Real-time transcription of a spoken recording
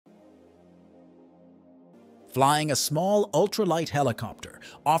Flying a small ultralight helicopter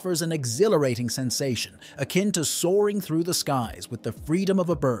offers an exhilarating sensation akin to soaring through the skies with the freedom of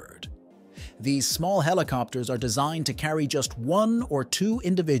a bird. These small helicopters are designed to carry just one or two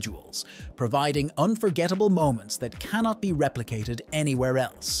individuals, providing unforgettable moments that cannot be replicated anywhere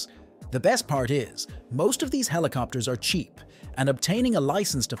else. The best part is, most of these helicopters are cheap, and obtaining a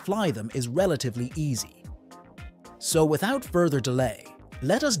license to fly them is relatively easy. So without further delay,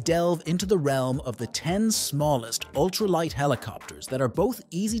 let us delve into the realm of the 10 smallest ultralight helicopters that are both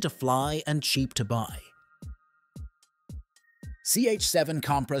easy to fly and cheap to buy. CH-7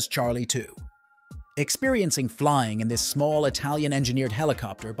 Compras Charlie II. Experiencing flying in this small Italian-engineered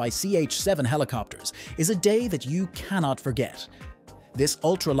helicopter by CH-7 Helicopters is a day that you cannot forget. This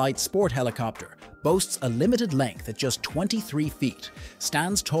ultralight sport helicopter boasts a limited length at just 23 feet,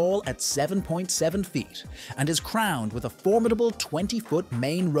 stands tall at 7.7 feet, and is crowned with a formidable 20-foot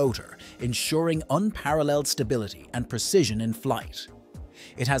main rotor, ensuring unparalleled stability and precision in flight.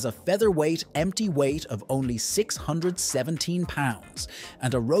 It has a featherweight empty weight of only 617 pounds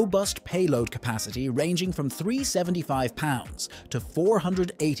and a robust payload capacity ranging from 375 pounds to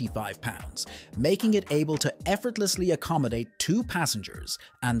 485 pounds, making it able to effortlessly accommodate 2 passengers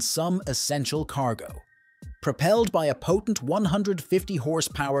and some essential cargo. Propelled by a potent 150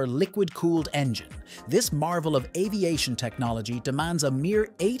 horsepower liquid-cooled engine, this marvel of aviation technology demands a mere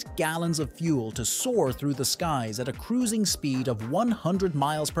 8 gallons of fuel to soar through the skies at a cruising speed of 100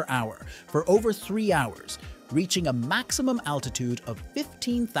 miles per hour for over 3 hours, reaching a maximum altitude of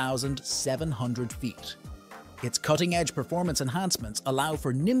 15,700 feet. Its cutting-edge performance enhancements allow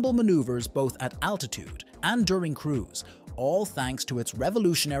for nimble maneuvers both at altitude and during cruise, all thanks to its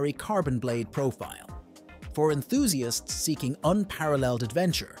revolutionary carbon blade profile. For enthusiasts seeking unparalleled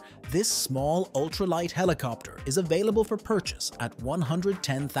adventure, this small ultralight helicopter is available for purchase at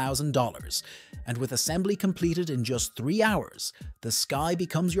 $110,000, and with assembly completed in just 3 hours, the sky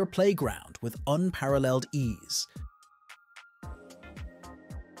becomes your playground with unparalleled ease.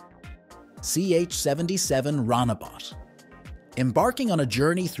 CH-77 Ranabot. Embarking on a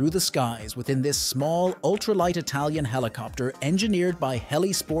journey through the skies within this small, ultralight Italian helicopter engineered by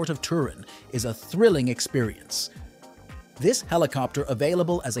Helisport of Turin is a thrilling experience. This helicopter,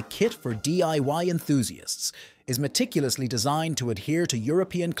 available as a kit for DIY enthusiasts, is meticulously designed to adhere to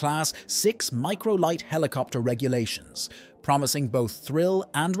European Class 6 microlight helicopter regulations, promising both thrill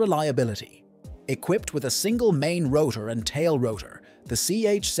and reliability. Equipped with a single main rotor and tail rotor, the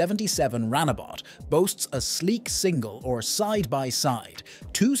CH-77 Ranabot boasts a sleek single or side-by-side,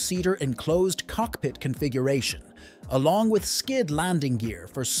 2-seater enclosed cockpit configuration, along with skid landing gear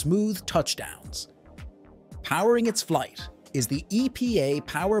for smooth touchdowns. Powering its flight is the EPA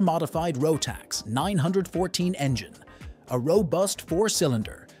power-modified Rotax 914 engine, a robust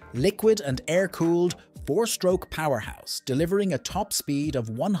 4-cylinder, liquid and air-cooled 4-stroke powerhouse delivering a top speed of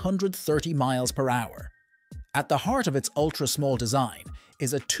 130 miles per hour. At the heart of its ultra-small design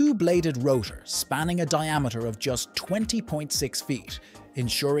is a 2-bladed rotor spanning a diameter of just 20.6 feet,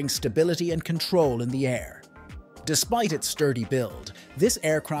 ensuring stability and control in the air. Despite its sturdy build, this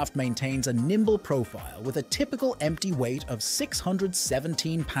aircraft maintains a nimble profile with a typical empty weight of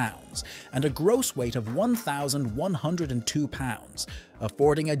 617 pounds and a gross weight of 1,102 pounds,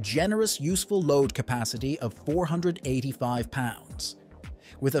 affording a generous useful load capacity of 485 pounds.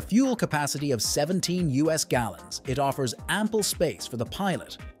 With a fuel capacity of 17 US gallons, it offers ample space for the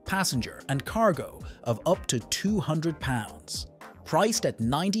pilot, passenger, and cargo of up to 200 pounds. Priced at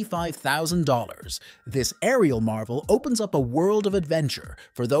 $95,000, this aerial marvel opens up a world of adventure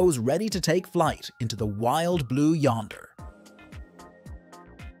for those ready to take flight into the wild blue yonder.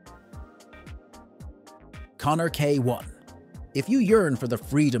 Conner K1. If you yearn for the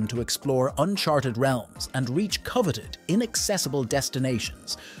freedom to explore uncharted realms and reach coveted, inaccessible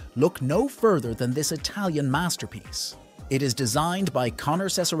destinations, look no further than this Italian masterpiece. It is designed by Conner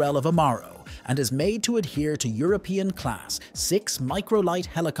Cesarel of Amaro and is made to adhere to European Class 6 microlight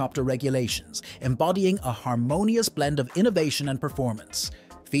helicopter regulations, embodying a harmonious blend of innovation and performance.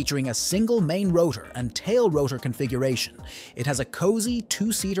 Featuring a single main rotor and tail rotor configuration, it has a cozy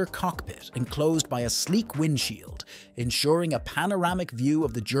 2-seater cockpit enclosed by a sleek windshield, ensuring a panoramic view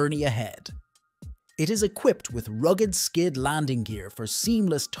of the journey ahead. It is equipped with rugged skid landing gear for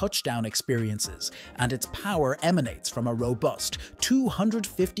seamless touchdown experiences, and its power emanates from a robust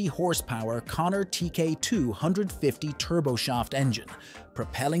 250 horsepower Conner TK2 150 turboshaft engine,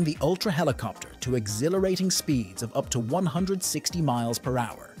 propelling the ultra helicopter to exhilarating speeds of up to 160 miles per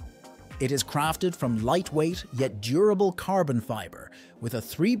hour. It is crafted from lightweight yet durable carbon fiber with a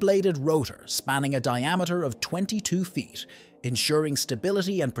 3-bladed rotor spanning a diameter of 22 feet, ensuring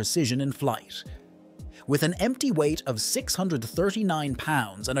stability and precision in flight. With an empty weight of 639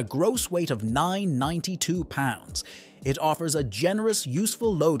 pounds and a gross weight of 992 pounds, it offers a generous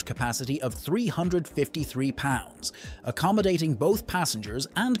useful load capacity of 353 pounds, accommodating both passengers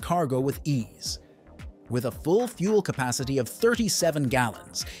and cargo with ease. With a full fuel capacity of 37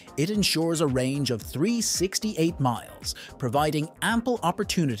 gallons, it ensures a range of 368 miles, providing ample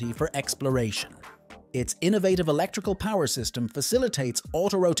opportunity for exploration. Its innovative electrical power system facilitates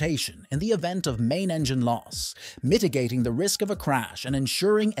auto-rotation in the event of main engine loss, mitigating the risk of a crash and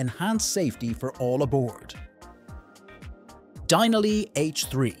ensuring enhanced safety for all aboard. Dynali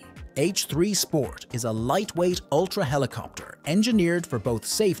H3. H3 Sport is a lightweight ultra helicopter engineered for both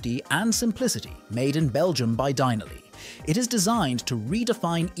safety and simplicity, made in Belgium by Dynali. It is designed to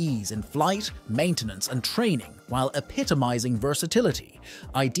redefine ease in flight, maintenance and training while epitomizing versatility,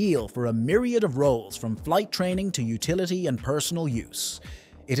 ideal for a myriad of roles from flight training to utility and personal use.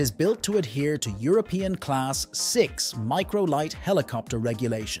 It is built to adhere to European Class 6 microlight helicopter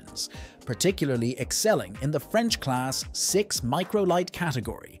regulations, particularly excelling in the French Class 6 microlight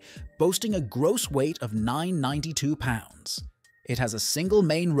category, boasting a gross weight of 992 pounds. It has a single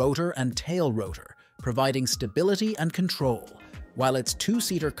main rotor and tail rotor, providing stability and control, while its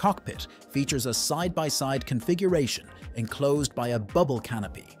two-seater cockpit features a side-by-side configuration enclosed by a bubble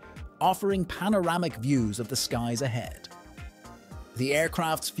canopy, offering panoramic views of the skies ahead. The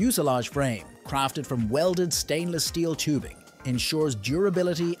aircraft's fuselage frame, crafted from welded stainless steel tubing, ensures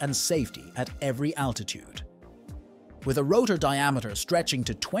durability and safety at every altitude. With a rotor diameter stretching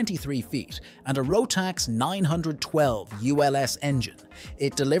to 23 feet and a Rotax 912 ULS engine,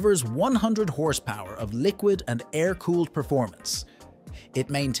 it delivers 100 horsepower of liquid and air-cooled performance. It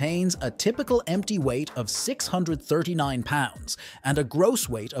maintains a typical empty weight of 639 pounds and a gross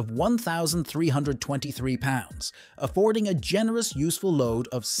weight of 1,323 pounds, affording a generous useful load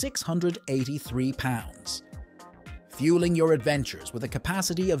of 683 pounds. Fueling your adventures with a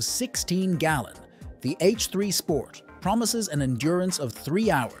capacity of 16 gallon, the H3 Sport promises an endurance of 3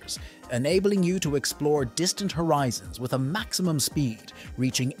 hours, enabling you to explore distant horizons with a maximum speed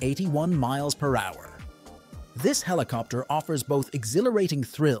reaching 81 miles per hour. This helicopter offers both exhilarating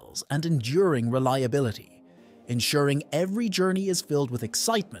thrills and enduring reliability, ensuring every journey is filled with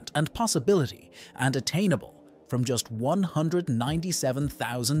excitement and possibility and attainable from just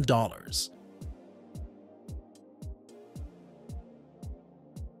 $197,000.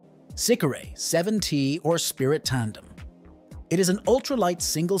 Sikaray 7T or Spirit Tandem. It is an ultralight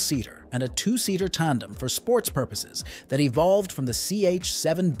single-seater and a two-seater tandem for sports purposes that evolved from the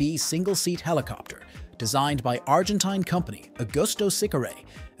CH-7B single-seat helicopter, designed by Argentine company Augusto Sikaray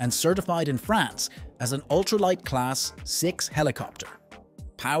and certified in France as an ultralight Class 6 helicopter.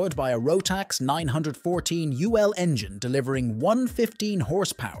 Powered by a Rotax 914 UL engine delivering 115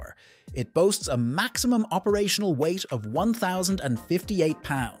 horsepower, it boasts a maximum operational weight of 1,058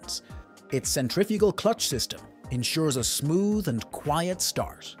 pounds. Its centrifugal clutch system ensures a smooth and quiet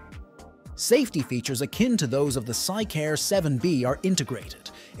start. Safety features akin to those of the Cycair 7B are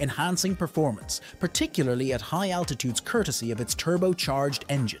integrated, enhancing performance, particularly at high altitudes courtesy of its turbocharged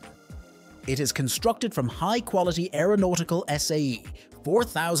engine. It is constructed from high-quality aeronautical SAE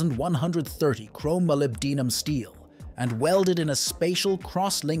 4130 chrome molybdenum steel and welded in a spatial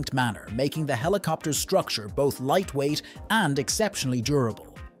cross-linked manner, making the helicopter's structure both lightweight and exceptionally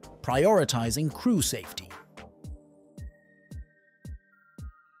durable, prioritizing crew safety.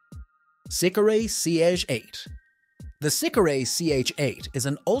 Sikaray CH-8. The Sikaray CH-8 is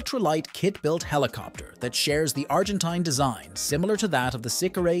an ultralight kit-built helicopter that shares the Argentine design similar to that of the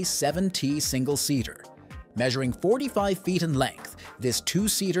Sikaray 7T single-seater. Measuring 45 feet in length, this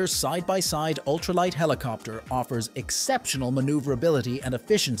two-seater side-by-side ultralight helicopter offers exceptional maneuverability and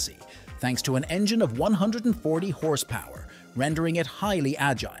efficiency thanks to an engine of 140 horsepower, rendering it highly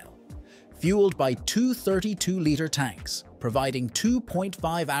agile. Fueled by two 32-liter tanks, providing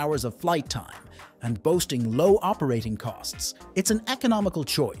 2.5 hours of flight time, and boasting low operating costs, it's an economical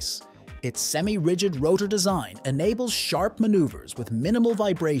choice. Its semi-rigid rotor design enables sharp maneuvers with minimal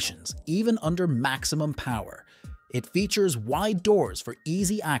vibrations even under maximum power. It features wide doors for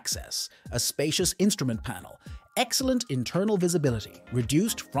easy access, a spacious instrument panel, excellent internal visibility,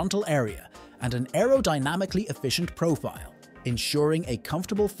 reduced frontal area, and an aerodynamically efficient profile, ensuring a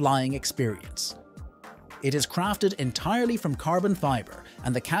comfortable flying experience. It is crafted entirely from carbon fiber,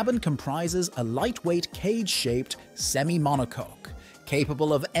 and the cabin comprises a lightweight cage-shaped semi-monocoque,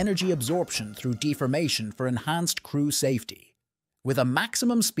 capable of energy absorption through deformation for enhanced crew safety. With a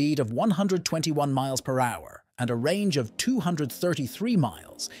maximum speed of 121 miles per hour and a range of 233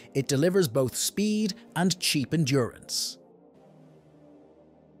 miles, it delivers both speed and cheap endurance.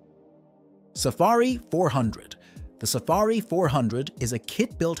 Safari 400. The Safari 400 is a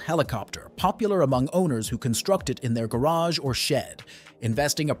kit-built helicopter popular among owners who construct it in their garage or shed,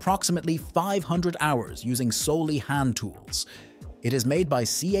 investing approximately 500 hours using solely hand tools. It is made by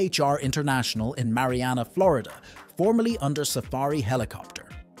CHR International in Marianna, Florida, formerly under Safari Helicopter.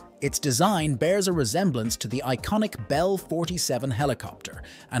 Its design bears a resemblance to the iconic Bell 47 helicopter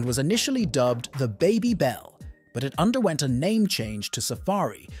and was initially dubbed the Baby Bell, but it underwent a name change to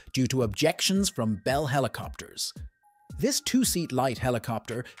Safari due to objections from Bell Helicopters. This two-seat light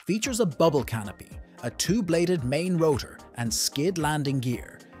helicopter features a bubble canopy, a two-bladed main rotor, and skid landing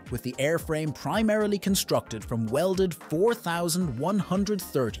gear, with the airframe primarily constructed from welded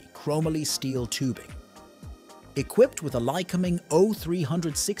 4,130 chromoly steel tubing. Equipped with a Lycoming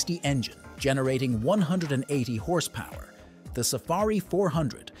O360 engine generating 180 horsepower, the Safari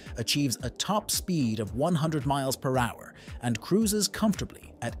 400 achieves a top speed of 100 miles per hour and cruises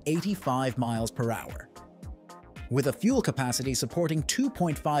comfortably at 85 miles per hour. With a fuel capacity supporting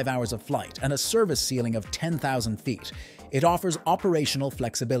 2.5 hours of flight and a service ceiling of 10,000 feet, it offers operational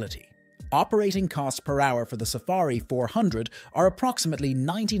flexibility. Operating costs per hour for the Safari 400 are approximately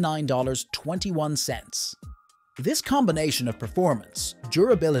 $99.21. This combination of performance,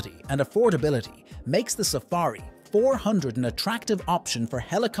 durability, and affordability makes the Safari 400 an attractive option for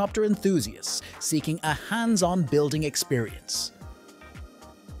helicopter enthusiasts seeking a hands-on building experience.